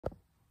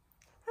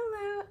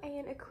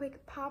in a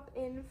quick pop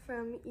in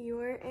from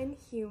Eeyore and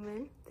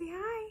Human. Say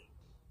hi.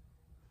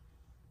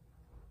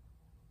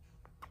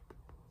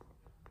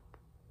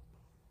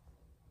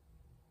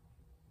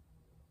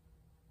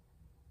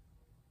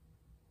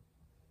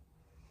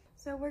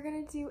 So we're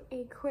gonna do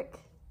a quick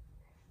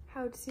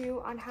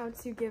how-to on how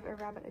to give a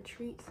rabbit a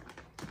treat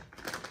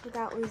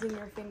without losing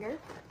your finger.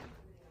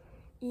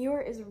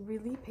 Eeyore is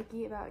really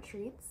picky about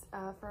treats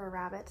for a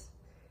rabbit.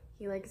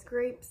 He likes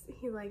grapes,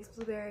 he likes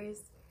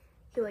blueberries,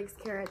 he likes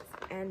carrots,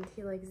 and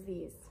he likes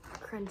these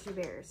crunchy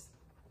bears,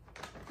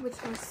 which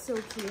are so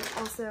cute.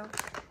 Also,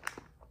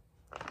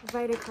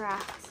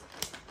 Vitacraft,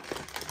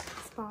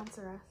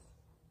 sponsor us.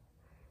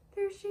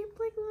 They're shaped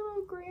like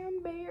little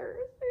grand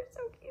bears. They're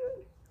so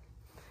cute.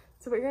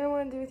 So what you're gonna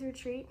wanna do with your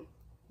treat,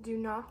 do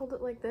not hold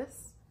it like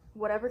this.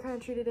 Whatever kind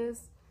of treat it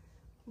is,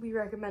 we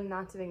recommend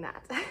not doing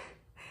that.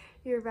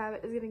 Your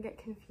rabbit is gonna get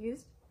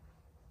confused.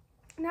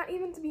 Not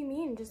even to be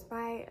mean, just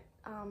by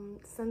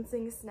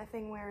sensing,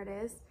 sniffing where it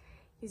is,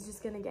 he's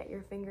just gonna get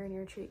your finger and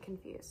your treat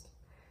confused.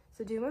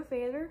 So do him a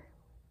favor,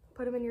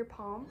 put him in your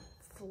palm,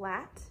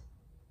 flat,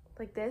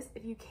 like this.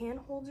 If you can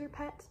hold your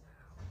pet,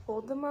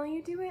 hold them while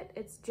you do it.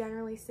 It's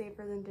generally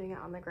safer than doing it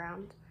on the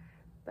ground,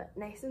 but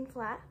nice and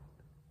flat.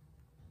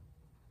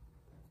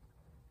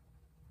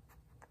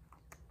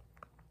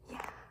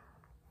 Yeah,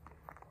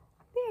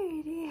 there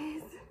it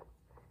is.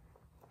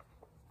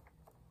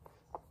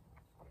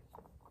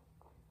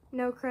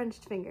 No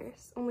crunched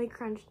fingers, only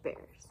crunched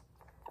bears.